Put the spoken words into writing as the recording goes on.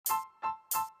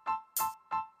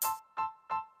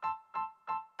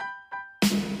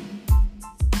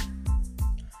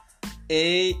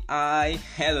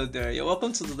Hello there. You're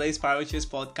welcome to today's Pyrochure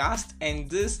podcast, and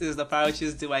this is the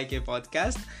Pyrochure DYK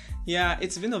podcast. Yeah,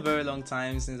 it's been a very long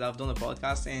time since I've done a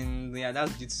podcast, and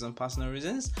that's due to some personal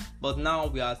reasons. But now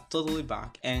we are totally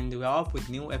back, and we are up with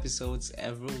new episodes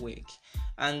every week.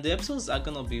 And the episodes are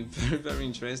gonna be very, very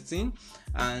interesting.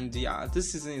 And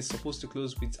this season is supposed to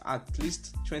close with at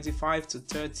least 25 to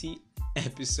 30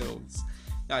 episodes.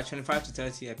 25 to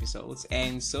 30 episodes,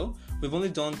 and so we've only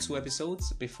done 2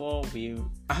 episodes before we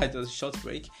had a short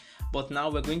break, but now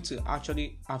we're going to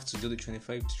actually have to do the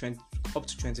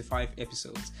 25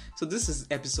 episodes. So this is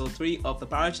episode 3 of the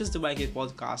Pyrochure DYK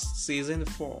podcast season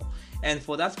 4, and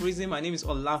for that reason my name is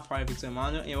Olafari Victor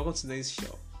Emmanuel, and welcome to today's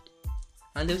show.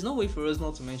 And there's no way for us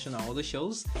not to mention our other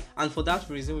shows, and for that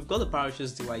reason we've got the Pyrochure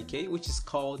DYK, which is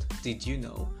called Did You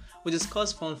Know? We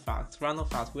discuss fun facts, random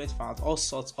facts, weird facts, all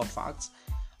sorts of facts.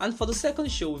 And for the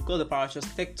second show, we've got the Pyrochure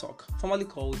Tech Talk, formerly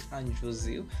called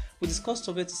Androzil. We discuss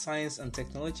software to science and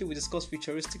technology. We discuss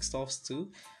futuristic stuffs too.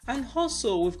 And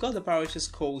also, we've got the Pyrochure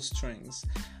Cold Strings.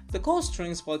 The Cold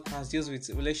Strings podcast deals with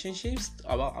relationships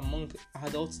among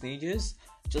adult teenagers.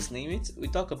 Just name it. We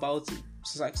talk about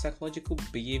psychological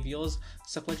behaviors,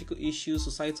 psychological issues,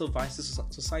 societal vices,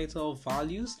 societal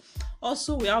values.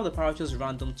 Also, we have the Pyrochure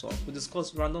Random Talk. We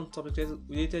discuss random topics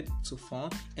related to fun,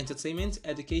 entertainment,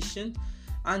 education,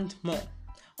 and more.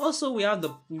 Also, we have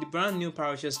the brand new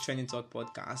Pyrochure Training Talk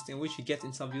podcast, in which we get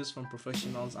interviews from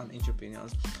professionals and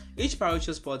entrepreneurs. Each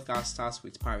Pyrochure podcast starts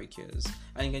with Pyrocures,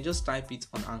 and you can just type it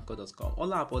on anchor.com.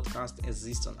 All our podcasts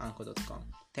exist on anchor.com.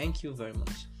 Thank you very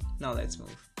much. Now let's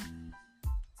move.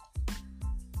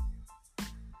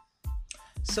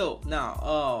 So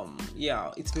now,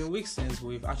 it's been weeks since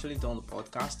we've actually done the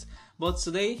podcast, but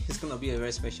today is gonna be a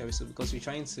very special episode because we're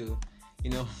trying to,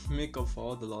 make up for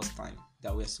all the lost time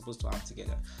that we're supposed to have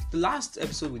together. The last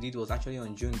episode we did was actually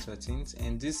on June 13th,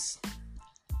 and this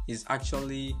is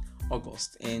actually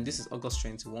August, and this is August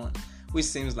 21, which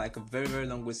seems like a very, very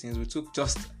long way since we took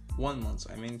just 1 month.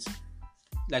 I mean,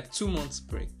 like 2 months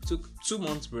break. We took 2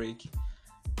 months break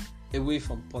away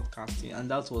from podcasting, and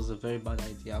that was a very bad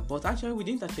idea. But actually, we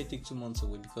didn't actually take 2 months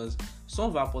away, because some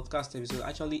of our podcast episodes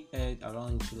actually aired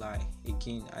around July,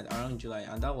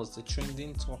 and that was the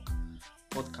Trending Talk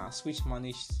podcast, which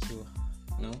managed to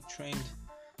trend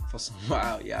for some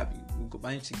while. We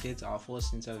managed to get our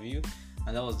first interview,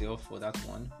 and that was the off for that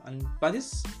one. And by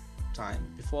this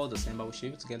time, before December, we should be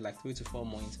able to get like 3 to 4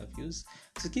 more interviews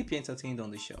to keep you entertained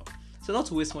on the show. So not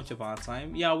to waste much of our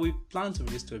time, we plan to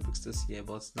release storybooks this year,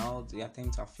 but now the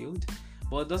attempts are failed.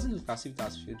 But it doesn't look as if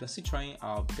that's failed. We're still trying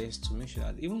our best to make sure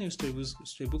that even if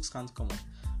storybooks can't come up,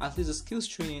 at least the skills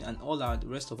training and all the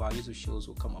rest of our YouTube shows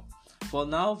will come up. But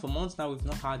now, for months now, we've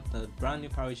not had the brand new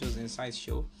Pyrochure Insights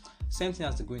show. Same thing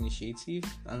as the Go Initiative,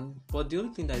 but the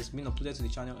only thing that is being uploaded to the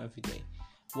channel every day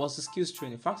was the skills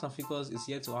training. Facts and Figures is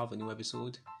yet to have a new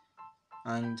episode,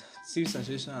 and series and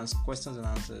solutions and questions and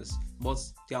answers, but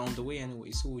they are on the way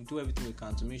anyway, so we'll do everything we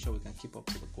can to make sure we can keep up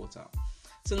to the quota.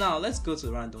 So now let's go to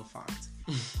the random fact.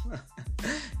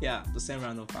 The same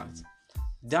random fact.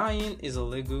 Dying is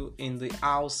illegal in the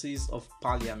Houses of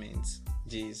Parliament.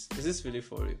 Jeez, is this really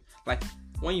for real? Like,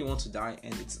 when you want to die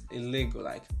and it's illegal,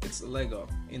 like it's illegal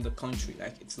in the country,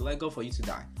 like it's illegal for you to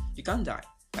die. You can't die.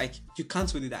 Like, you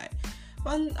can't really die.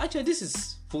 And actually, this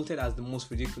is voted as the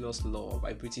most ridiculous law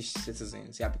by British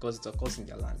citizens, because it occurs in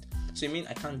their land. So you mean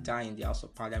I can't die in the House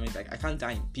of Parliament? Like, I can't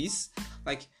die in peace?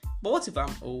 Like, but what if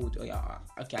I'm old?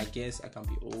 Okay, I guess I can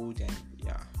be old, and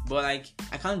but like,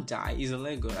 I can't die. It's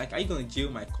illegal. Like, are you gonna jail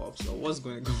my corpse, or what's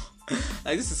going to go?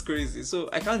 Like, this is crazy. So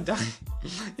I can't die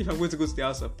if I'm going to go to the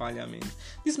House of Parliament.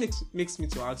 This makes me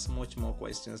to ask much more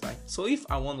questions. Like, so if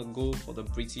I want to go for the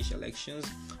British elections,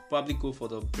 probably go for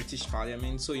the British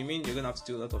Parliament. So you mean you're gonna have to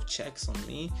do a lot of checks on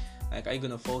me? Like, are you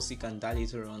gonna fall sick and die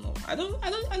later on? Or I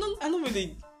don't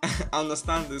really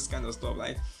understand this kind of stuff.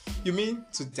 Like, you mean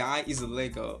to die is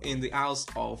illegal in the House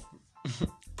of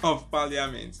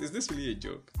Parliament? Is this really a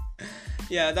joke?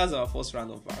 That's our first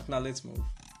random fact. Now let's move.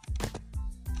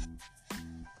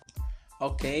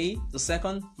 Okay, the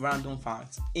second random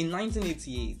fact. In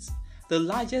 1988, the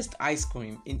largest ice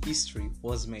cream in history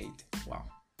was made. Wow.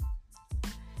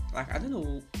 Like, I don't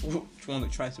know who want to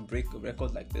try to break a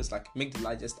record like this, like make the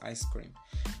largest ice cream.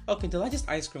 Okay, the largest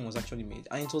ice cream was actually made,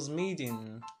 and it was made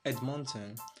in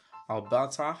Edmonton,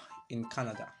 Alberta, in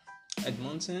Canada.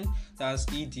 Edmonton, that's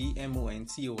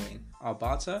Edmonton,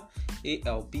 Alberta,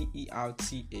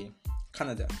 Alberta,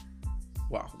 Canada.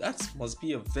 Wow, that must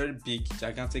be a very big,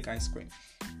 gigantic ice cream.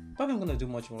 Probably I'm gonna do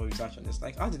much more research on this.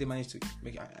 Like, how did they manage to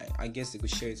make? I guess they could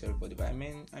share it to everybody. But I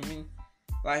mean,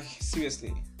 like,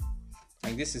 seriously,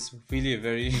 Like, this is really a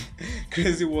very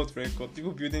crazy world record.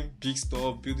 People building big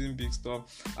stuff,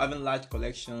 having large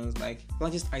collections, like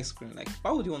not just ice cream. Like, why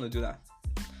would you want to do that?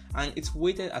 And it's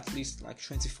weighted at least like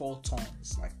 24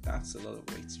 tons. Like, that's a lot of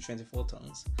weight. 24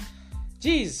 tons.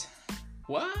 Jeez.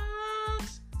 What?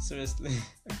 Seriously?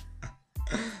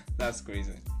 That's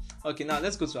crazy. Okay, now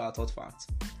let's go to our third fact.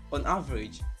 On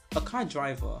average, a car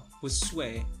driver will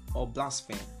swear or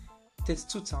blaspheme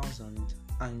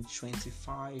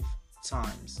 32,025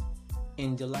 times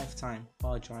in their lifetime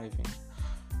while driving.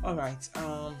 Alright,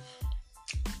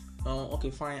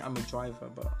 okay, fine, I'm a driver,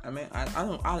 but I mean, I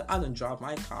don't drive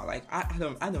my car. Like, I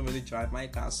don't really drive my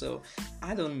car, so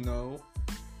I don't know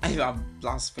if I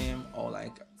blaspheme or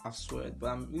like I've sweared.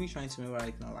 But I'm really trying to remember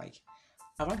right now, like,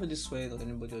 have I really sweared or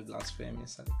anybody would blaspheme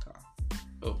inside the car?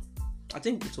 Oh, I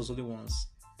think it was only once,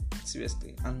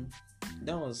 seriously, and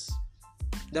that was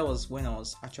when I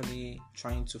was actually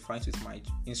trying to fight with my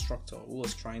instructor, who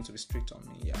was trying to be strict on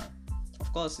me. Yeah,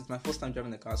 of course, it's my first time driving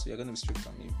the car, so you're going to be strict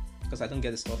on me because I don't get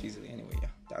the stuff easily anyway.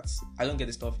 Yeah, I don't get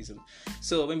the stuff easily.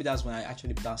 So maybe that's when I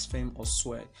actually blaspheme or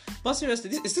swear. But seriously,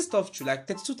 is this stuff true? Like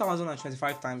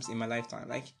 32,025 times in my lifetime.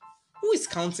 Like, who is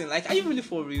counting? Like, are you really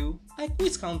for real? Like, who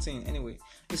is counting? Anyway,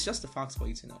 it's just a fact for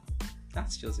you to know.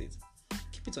 That's just it.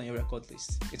 Keep it on your record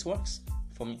list. It works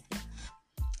for me.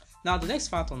 Now, the next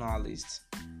fact on our list.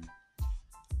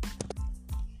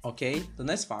 Okay, the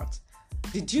next fact.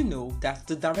 Did you know that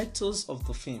the directors of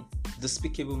the film,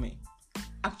 Despicable Me,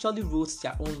 actually wrote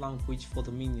their own language for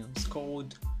the minions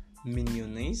called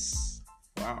Minionese?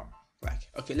 Wow. Like,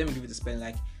 okay, let me give you the spelling,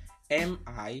 like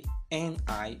Minionise.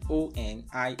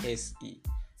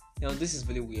 You know, this is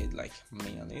really weird, like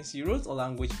mayonnaise. You wrote a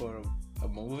language for a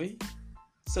movie?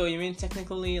 So you mean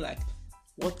technically, like,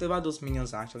 whatever those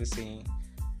minions are actually saying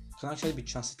can actually be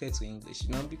translated to English, you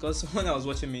know, because when I was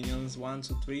watching Minions 1,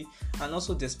 2, 3, and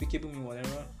also Despicable Me,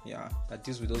 whatever, yeah, that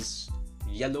deals with those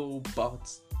yellow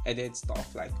butt-headed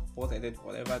stuff, like butt-headed,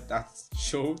 whatever that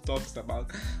show talks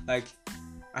about. Like,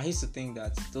 I used to think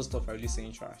that those stuff are really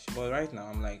saying trash, but right now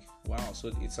I'm like, wow,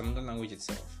 so it's another language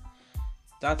itself.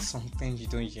 That's something you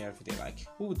don't hear every day. Like,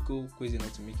 who would go crazy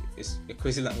enough to make a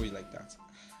crazy language like that?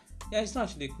 Yeah, it's not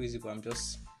actually crazy, but I'm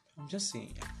just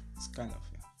saying, yeah, it's kind of,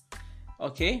 yeah.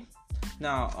 Okay,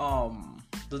 now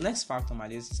the next fact on my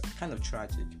list is kind of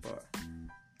tragic, but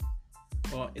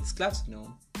it's glad to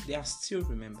know they are still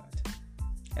remembered.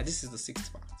 Yeah, this is the sixth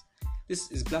fact.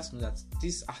 This is glad to know that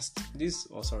these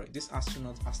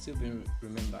astronauts are still being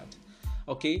remembered.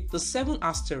 Okay, the 7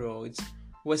 asteroids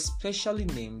were specially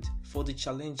named for the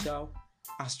Challenger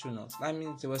astronauts. That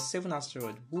means there were 7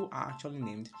 asteroids who are actually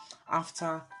named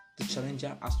after the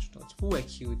Challenger astronauts who were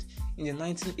killed in the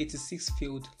 1986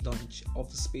 failed launch of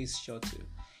the space shuttle.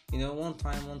 You know, one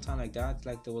time like that,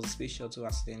 like there was a space shuttle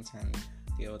accident and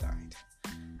they all died.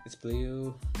 It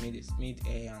blew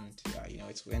mid-air and yeah, you know,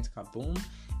 it went kaboom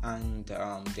and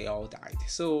they all died.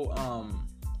 So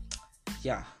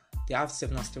yeah, they have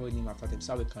 7 asteroid names after them,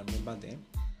 so we can remember them.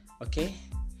 Okay,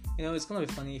 you know, it's gonna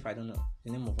be funny if I don't know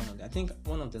the name of one of them. I think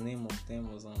one of the name of them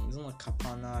was isn't it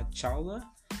Kapana Chowder?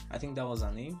 I think that was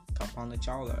her name, Kapana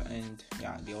Chowder, and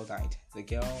yeah, they all died. The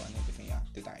girl and everything, yeah,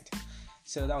 they died.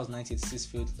 So that was 1986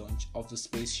 failed launch of the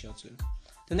space shuttle.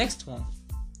 The next one,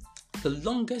 the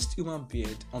longest human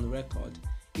beard on record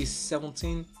is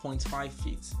 17.5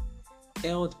 feet,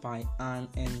 held by Anne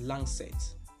and Lancet.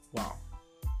 Wow.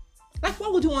 Like, why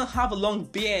would you want to have a long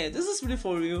beard? Is this really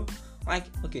for real? Like,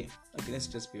 okay, let's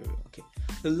just be real. Okay,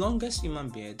 the longest human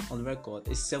beard on record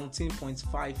is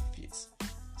 17.5 feet.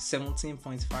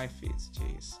 17.5 feet.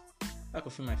 Jeez, I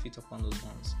could feel my feet up on those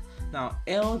ones. Now,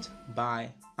 held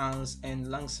by Hans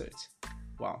and Lancet.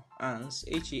 Wow, Hans,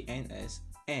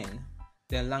 H-A-N-S-N,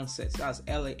 then Lancet, that's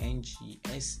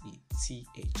L-A-N-G-S-E-T-H.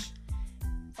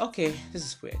 Okay, this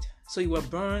is weird. So you were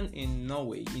born in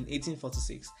Norway in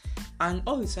 1846, and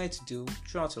all you decided to do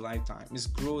throughout your lifetime is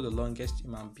grow the longest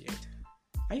human beard.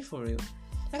 Are you for real?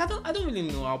 Like, I don't really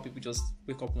know how people just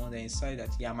wake up one day and decide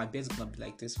that, yeah, my beard's gonna be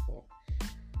like this for,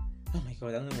 oh my god,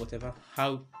 I don't know, whatever,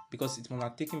 how, because it must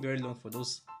have taken very long for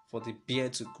the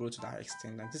beard to grow to that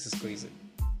extent. Like, this is crazy.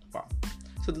 Wow.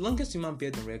 So the longest human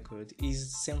beard on record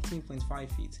is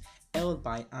 17.5 feet, held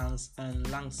by Hans and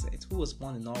Lancet, who was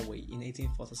born in Norway in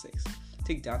 1846.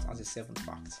 Take that as a 7th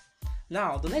fact.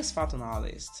 Now, the next fact on our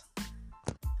list.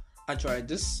 Actually,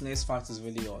 this next fact is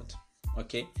really odd.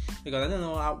 Okay, because I don't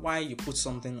know why you put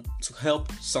something to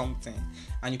help something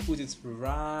and you put it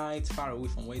right far away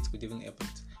from where it could even help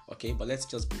it. Okay, but let's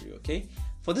just be real. Okay,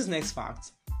 for this next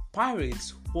fact,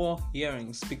 pirates wore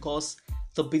earrings because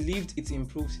they believed it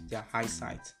improved their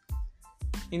eyesight.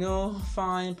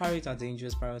 Fine, pirates are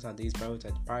dangerous, pirates are this,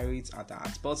 pirates are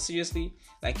that. But seriously,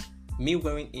 like me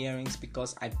wearing earrings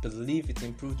because I believe it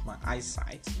improved my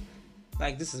eyesight,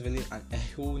 like this is really a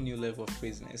whole new level of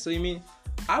craziness. So you mean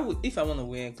I would, if I want to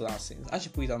wear glasses, I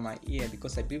should put it on my ear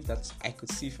because I believe that I could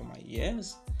see from my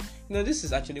ears. This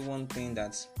is actually one thing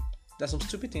there's some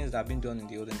stupid things that have been done in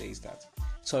the olden days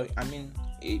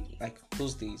like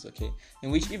those days, okay, in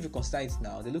which if you consider it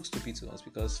now, they look stupid to us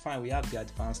because fine, we have the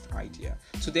advanced idea.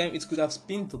 To them, it could have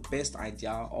been the best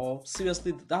idea, or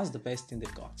seriously, that's the best thing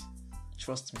they've got.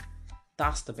 Trust me,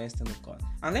 that's the best thing they've got.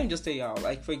 And let me just tell you how,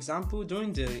 like for example,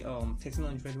 during the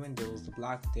 1300 when there was the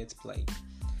Black Death Plague,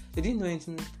 they didn't know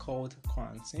anything called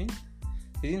quarantine.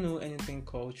 They didn't know anything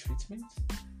called treatment.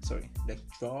 Like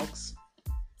drugs.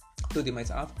 So they might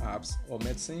have herbs or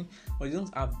medicine, but they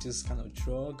don't have this kind of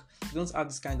drug. They don't have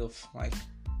this kind of like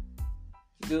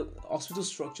the hospital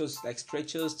structures, like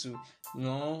stretchers to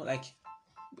like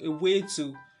a way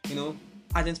to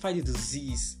identify the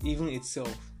disease even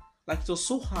itself. Like it was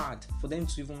so hard for them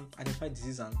to even identify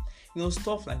disease and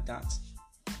stuff like that.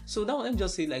 So that, let me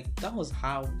just say, like that was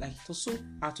how, like it was so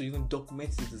hard to even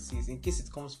document the disease in case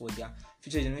it comes for their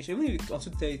future generation. Even if you also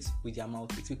tell it with their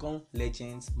mouth, it becomes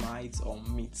legends, myths, or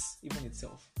myths even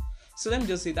itself. So let me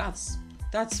just say that's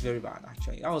very bad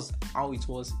actually. That was how it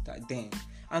was then,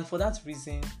 and for that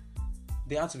reason,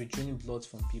 they had to be draining blood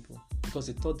from people because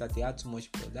they thought that they had too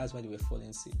much blood. That's why they were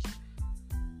falling sick.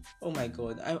 Oh my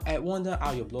God, I wonder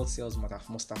how your blood cells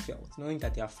must have felt, knowing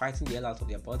that they are fighting the hell out of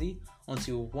their body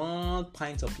until 1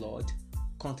 pint of blood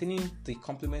containing the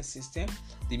complement system,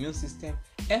 the immune system,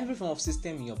 every form of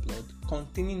system in your blood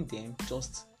containing them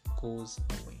just goes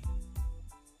away.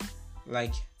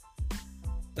 Like,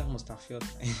 that must have felt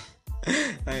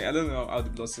I don't know how the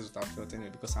blood cells would have felt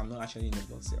anyway because I'm not actually in the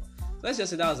blood cell. So let's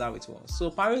just say that was how it was. So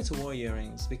pirates wore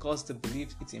earrings because they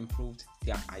believed it improved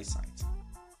their eyesight.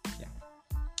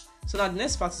 So now the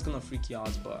next fact is going to freak you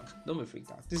out, but don't be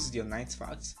freaked out. This is your ninth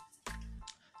fact.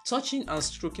 Touching and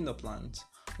stroking the plant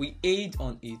will aid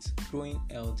on it growing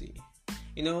healthy.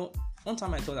 One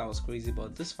time I thought I was crazy,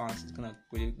 but this fact is going to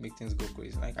really make things go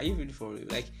crazy. Like, are you really for real?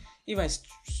 Like, if I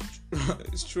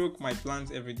stroke my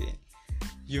plant every day,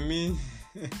 you mean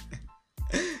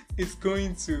it's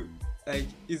going to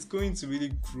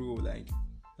really grow,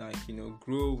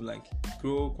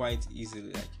 grow quite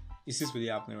easily, like. Is this really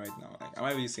happening right now? Like, am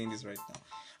I really saying this right now?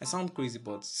 I sound crazy,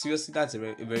 but seriously, that's a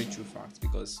very true fact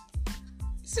because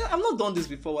I've not done this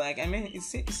before. Like, I mean, it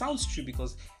sounds true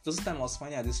because this time I was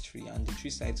finding at this tree and the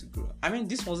tree started to grow. I mean,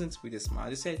 this wasn't with a smile.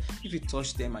 They said if you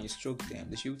touch them and you stroke them,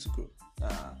 they should be able to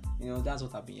grow. That's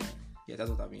what I've been hearing. Yeah, that's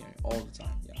what I've been hearing all the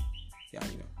time. Yeah.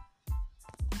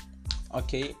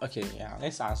 Okay, yeah.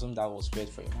 Let's assume that was great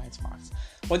for your ninth fact.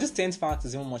 But this 10th fact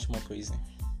is even much more crazy.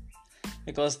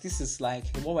 Because this is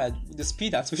like the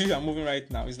speed at which we are moving right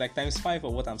now is like times 5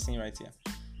 of what I'm seeing right here.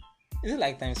 Is it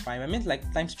like times 5? I meant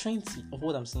like times 20 of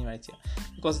what I'm seeing right here.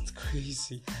 Because it's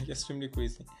crazy, like extremely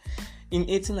crazy. In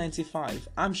 1895,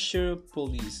 Hampshire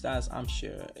Police, that's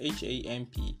Hampshire,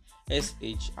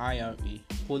 Hampshire,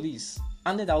 Police,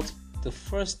 handed out the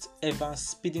first ever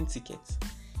speeding ticket.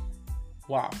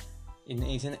 Wow. In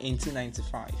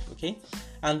 1895, okay?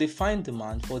 And they fined the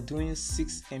man for doing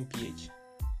 6 mph.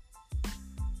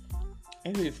 Are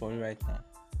you really for real right now?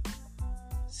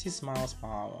 6 miles per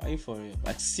hour. Are you for real?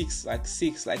 Like 6.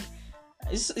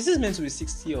 Is this meant to be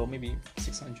 60 or maybe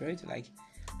 600? Like,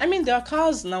 I mean, there are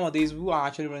cars nowadays who are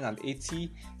actually running at 80,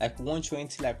 like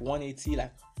 120, like 180,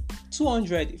 like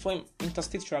 200. For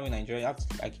interstate travel in Nigeria, you have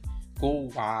to like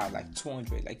go like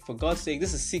 200. Like, for God's sake,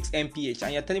 this is 6 mph,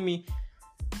 and you're telling me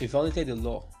you violated the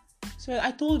law. So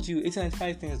I told you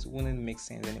 1895 things wouldn't make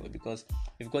sense anyway because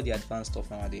we've got the advanced stuff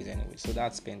nowadays anyway. So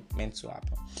that's been meant to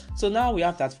happen. So now we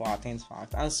have that for our 10th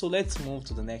fact. And so let's move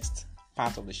to the next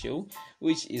part of the show,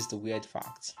 which is the weird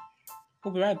fact.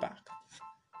 We'll be right back.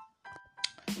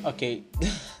 Okay,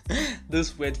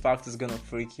 this weird fact is gonna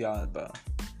freak you out, but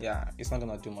yeah, it's not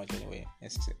gonna do much anyway.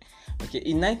 Let's see. Okay,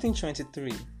 in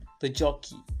 1923, the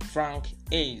jockey Frank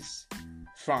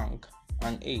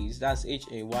and Hayes, that's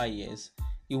Hayes,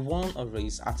 he won a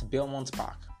race at Belmont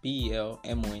Park,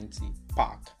 Belmont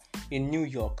Park, in New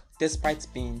York, despite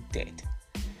being dead.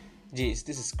 Jeez,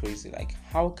 this is crazy. Like,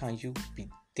 how can you be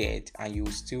dead and you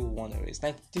still won a race?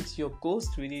 Like, is your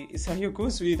ghost really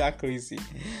that crazy?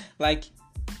 like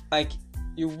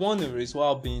you won a race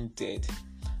while being dead.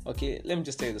 Okay, let me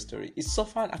just tell you the story. He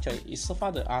suffered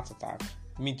a heart attack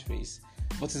mid-race,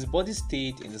 but his body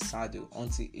stayed in the saddle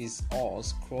until his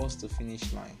horse crossed the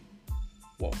finish line.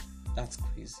 Wow. That's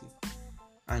crazy.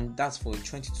 And that's for a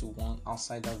 20-1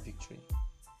 outsider victory.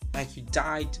 Like, you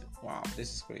died. Wow,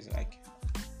 this is crazy. Like,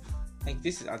 Like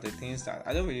these are the things that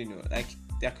I don't really know. Like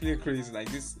they're clearly crazy.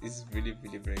 Like this is really,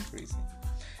 really very crazy.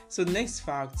 So the next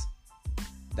fact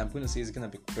that I'm going to say is going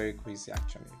to be very crazy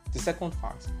actually. The second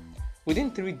fact: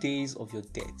 within 3 days of your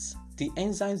death, the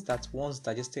enzymes that once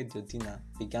digested your dinner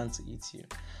began to eat you.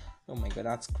 Oh my god,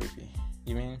 that's creepy.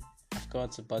 You mean I've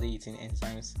got a body eating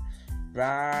enzymes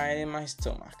right in my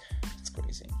stomach? It's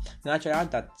crazy. Now actually I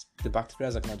had that the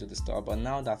bacteria are going to do the stuff, but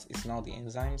now that it's now the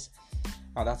enzymes,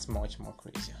 oh, that's much more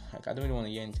crazy. Like I don't really want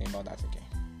to hear anything about that again.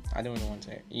 I don't really want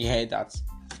to hear that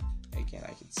again.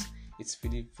 Like it's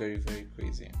really very, very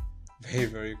crazy. Very,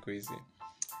 very crazy.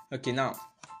 Okay, now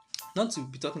not to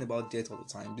be talking about death all the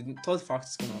time. The third fact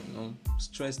is gonna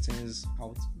stress things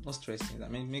out. Not stress things, I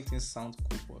mean make things sound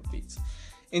cool for a bit.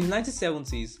 In the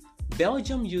 1970s,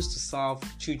 Belgium used to serve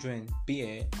children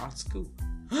beer at school.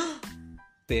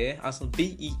 Beer, as in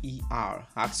B-E-E-R,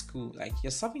 at school. Like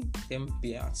you're serving them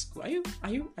beer at school. Are you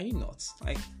not?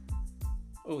 Like,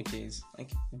 oh jeez.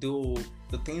 Like though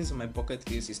the things on my bucket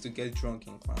list is to get drunk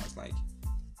in class. Like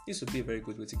this would be a very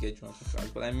good way to get drunk in class.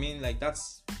 But I mean like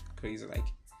that's crazy. Like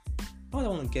why would I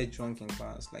want to get drunk in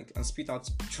class, like, and spit out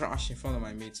trash in front of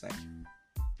my mates? Like,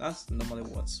 that's normally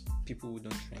what people who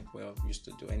don't drink well used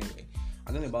to do anyway.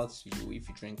 I don't know about you if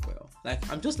you drink well. Like,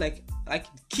 I'm just like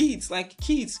kids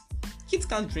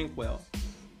can't drink well.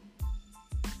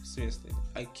 Seriously,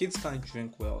 like kids can't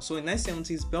drink well. So in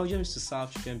 1970s, Belgium used to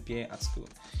serve children beer at school.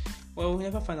 Well, we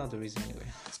never find out the reason anyway.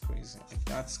 That's crazy. Like,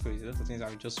 that's crazy. Those things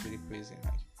are just really crazy.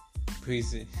 Like,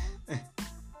 crazy.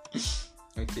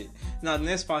 Okay, now the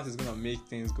next part is gonna make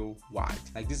things go wild.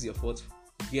 Like this is your fourth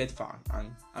weird fact, and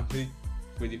I'm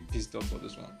really pissed off for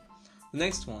this one. The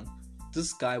next one: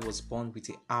 this guy was born with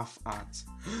a half heart.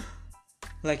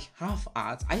 Like half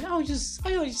heart? Are you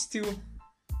still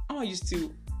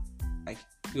like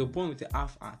you're born with a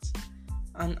half heart?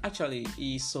 And actually,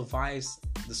 he survives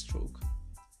the stroke.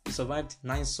 He survived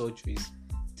 9 surgeries,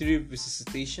 3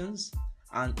 resuscitations,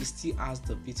 and he still has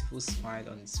the beautiful smile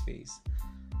on his face.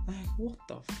 Like, what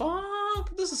the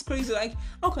fuck? This is crazy. Like,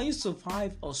 how can you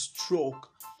survive a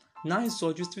stroke, 9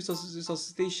 surgeries, 3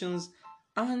 resuscitations,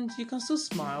 and you can still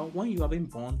smile when you have been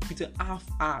born with a half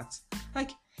heart?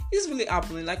 Like, is really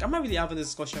happening? Like, am I really having this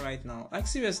discussion right now? Like,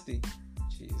 seriously?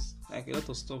 Jeez. Like, a lot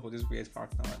of stuff for this weird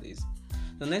fact nowadays.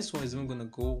 The next one is even gonna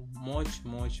go much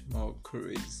more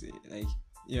crazy. Like,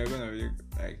 you're gonna be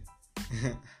like...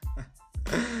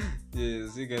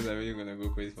 Yes, you guys are really gonna go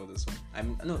crazy for this one.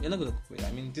 No, you're not gonna go crazy.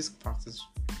 I mean, this fact is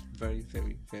very,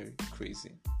 very, very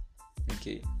crazy.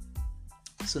 Okay,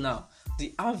 so now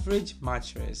the average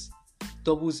mattress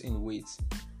doubles in weight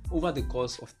over the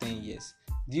course of 10 years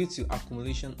due to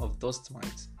accumulation of dust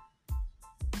mite,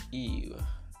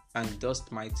 and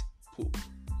dust mite poop.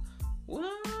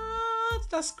 What?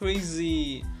 That's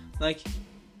crazy. Like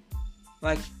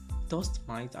dust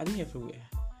mite, are they everywhere?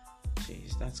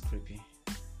 Jeez, that's creepy.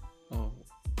 Oh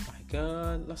my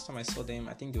god, last time I saw them,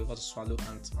 I think they were about to swallow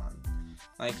ants, man.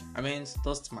 Like, I mean,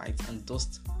 dust mite and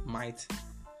dust mite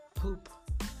poop.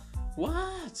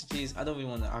 What? Jeez, I don't really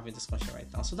want to have a discussion right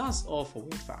now. So that's all for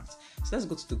weird facts. So let's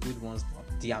go to the good ones now,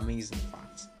 the amazing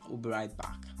facts. We'll be right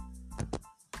back.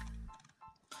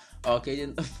 Okay,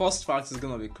 then the first fact is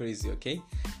gonna be crazy, okay?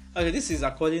 Okay, this is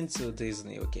according to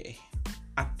Disney, okay?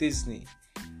 At Disney,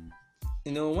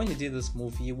 you know, when you did this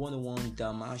movie 101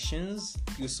 Dalmatians,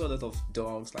 you saw a lot of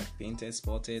dogs like painted,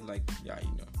 spotted, like, yeah,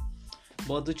 you know.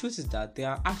 But the truth is that there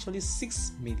are actually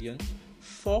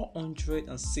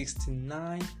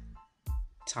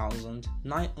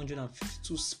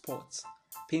 6,469,952 spots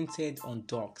painted on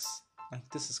dogs. Like,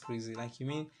 this is crazy. Like, you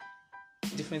mean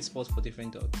different spots for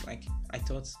different dogs? Like, I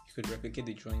thought you could replicate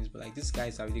the drawings, but like, these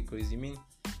guys are really crazy. You mean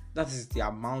that is the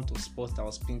amount of spots that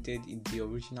was painted in the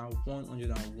original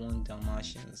 101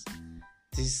 Dalmatians.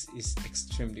 This is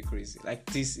extremely crazy. Like,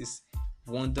 this is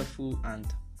wonderful and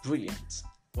brilliant.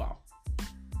 Wow.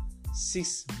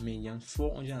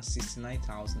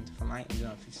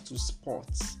 6,469,952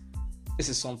 spots. This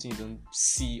is something you don't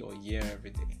see or hear every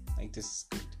day. Like, this is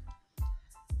good.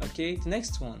 Okay, the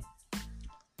next one.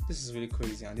 This is really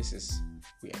crazy and this is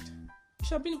weird. It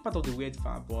should have been part of the weird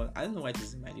fact, but I don't know why it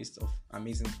is in my list of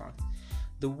amazing facts.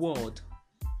 The word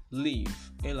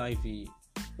live, L-I-V,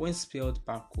 when spelled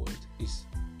backward, is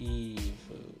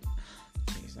evil.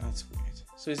 Jeez, that's weird.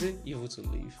 So is it evil to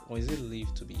live, or is it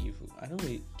live to be evil? I don't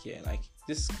really care. Like,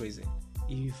 this is crazy.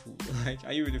 Evil. Like,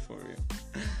 are you really for real?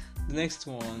 The next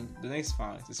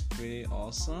fact is pretty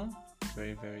awesome.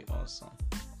 Very, very awesome.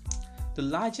 The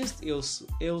largest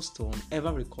hailstone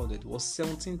ever recorded was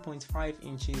 17.5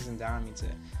 inches in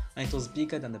diameter, and it was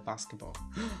bigger than the basketball.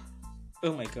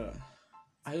 Oh my god.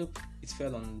 I hope it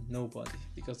fell on nobody,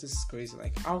 because this is crazy.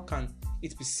 Like, how can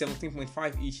it be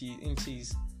 17.5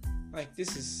 inches? Like,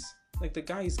 this is like, the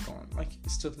guy is gone. Like,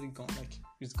 it's totally gone. Like,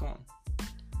 it's gone.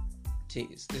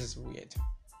 Jeez, this is weird.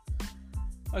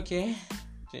 Okay,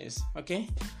 jeez. Okay,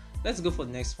 let's go for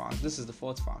the next fact. This is the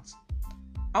fourth fact.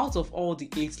 Out of all the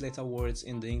 8-letter words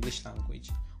in the English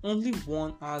language, only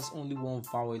one has only one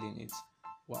vowel in it.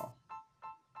 Wow.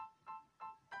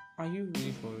 Are you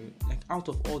really for it? Like, out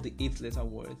of all the 8-letter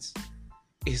words,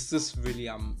 is this really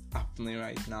happening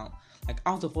right now? Like,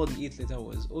 out of all the 8-letter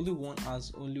words, only one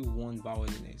has only one vowel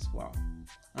in it. Wow.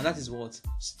 And that is what?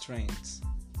 Strength.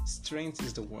 Strength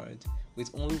is the word with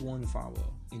only one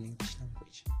vowel in English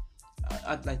language.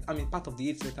 Part of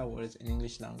the 8-letter words in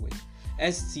English language.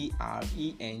 strength.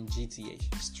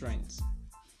 Strength.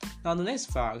 Now, the next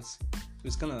fact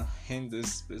is gonna end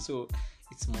this, so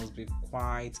it must be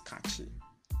quite catchy.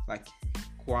 Like,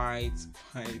 quite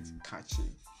catchy.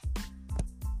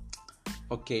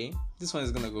 Okay, this one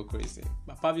is gonna go crazy,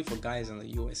 but probably for guys in the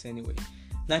US anyway.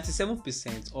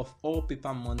 97% of all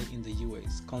paper money in the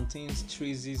US contains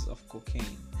traces of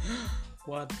cocaine.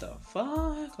 What the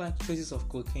fuck? Like, traces of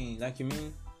cocaine? Like, you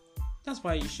mean that's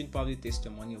why you should probably taste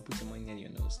your money or put your money near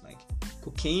your nose? Like,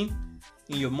 cocaine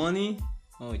in your money?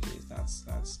 Oh jeez, that's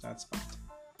bad.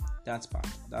 That's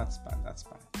bad.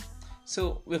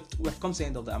 So we've come to the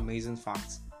end of the amazing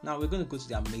facts. Now we're going to go to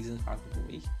the amazing fact of the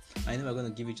week. I know we're going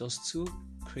to give you just 2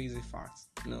 crazy facts.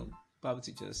 Probably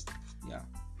to just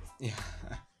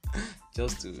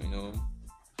just to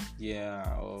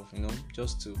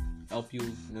just to help you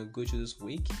go through this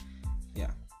week.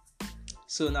 Yeah.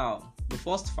 So now the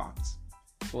first fact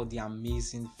for the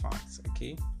amazing facts.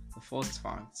 Okay, the first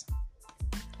fact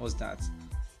was that.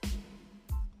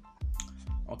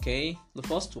 Okay, the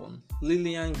first one,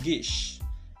 Lillian Gish,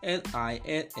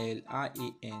 Lillian,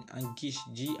 and Gish,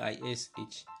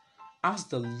 Gish, has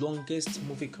the longest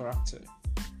movie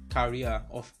career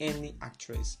of any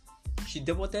actress. She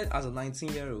debuted as a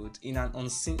 19-year-old in An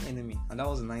Unseen Enemy, and that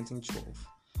was in 1912.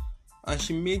 And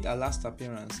she made her last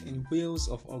appearance in Whales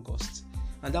of August,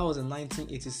 and that was in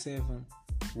 1987.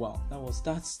 Wow,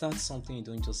 that's something you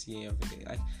don't just hear every day.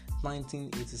 Like,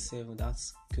 1987,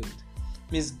 that's good.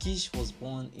 Miss Gish was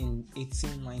born in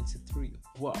 1893.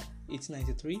 Wow,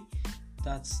 1893?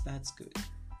 That's good.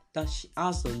 That she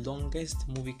has the longest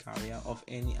movie career of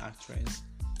any actress.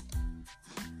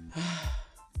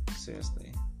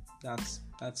 Seriously, that's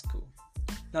cool.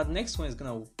 Now the next one is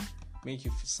gonna make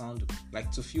you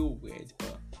feel weird,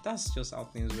 but that's just how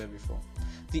things were before.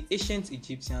 The ancient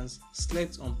Egyptians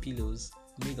slept on pillows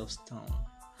made of stone.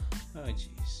 Oh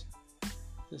jeez.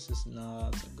 This is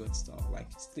not a good stuff. Like,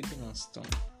 sleeping on stone.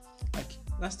 Like,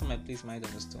 last time I placed my head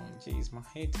on the stone, jeez, my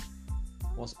head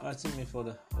was hurting me for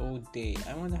the whole day.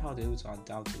 I wonder how they able to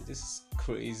adapt it. This is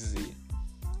crazy.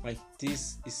 Like,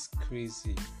 this is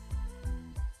crazy.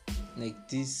 Like,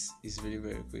 this is very,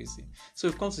 very crazy. So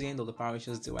we've come to the end of the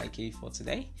Pyrochure's DYK for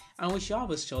today, and we should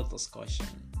have a short discussion,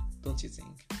 don't you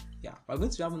think? Yeah, we're going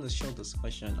to be having a short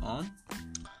discussion on.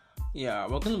 Yeah,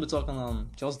 we're going to be talking on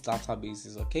just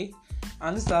databases, okay?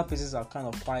 And these databases are kind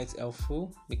of quite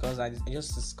helpful because I've been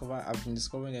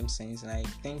discovering them since, and I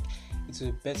think it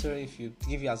would be better if you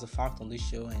give it as a fact on this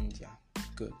show, and yeah,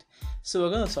 good. So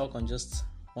we're going to talk on just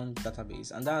one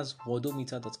database, and that's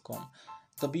worldometer.com.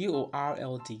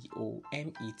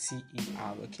 WORLDOMETER,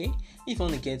 okay? If you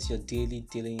want to get your daily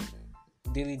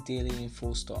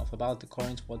info stuff about the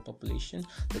current world population,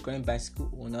 the current bicycle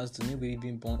owners, the new baby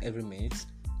being born every minute,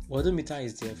 Worldometer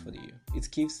is there for you. It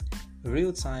gives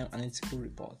real-time analytical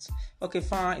reports. Okay,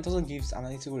 fine, it doesn't give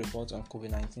analytical reports on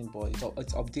COVID-19, but it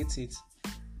updates it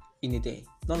in a day.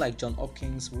 Not like John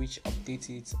Hopkins, which updates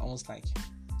it almost like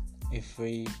a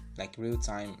free, like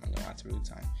real-time, at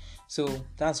real-time. So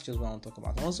that's just what I want to talk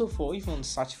about. And also, for if you want to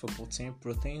search for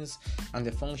proteins and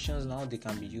the functions and how they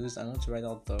can be used, and want to write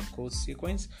out the code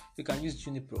sequence, you can use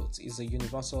Uniprot. It's a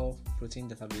universal protein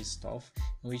database stuff,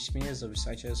 in which millions of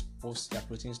researchers post their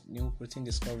new protein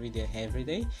discovery there every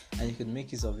day, and you can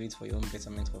make use of it for your own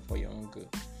betterment or for your own good.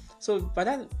 So by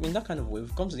that, in that kind of way,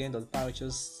 we've come to the end of the Pyrochure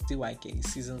DYK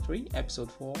Season 3,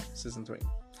 Episode 4, Season 3.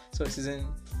 So Season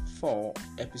 4,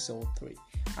 Episode 3.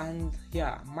 And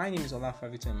yeah, my name is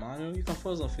Olafavito Emmanuel. You can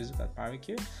follow us on Facebook at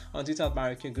Pyrochure, on Twitter at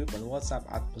Pyrochure Group, on WhatsApp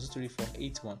at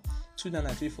 +23481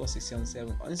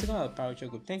 2993467, on Instagram at Pyrochure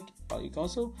Group. You can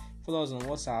also follow us on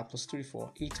WhatsApp at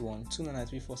 +23481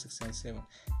 2993467.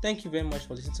 Thank you very much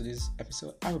for listening to this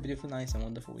episode. Have a beautiful night and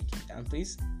wonderful weekend, and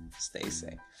please stay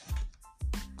safe.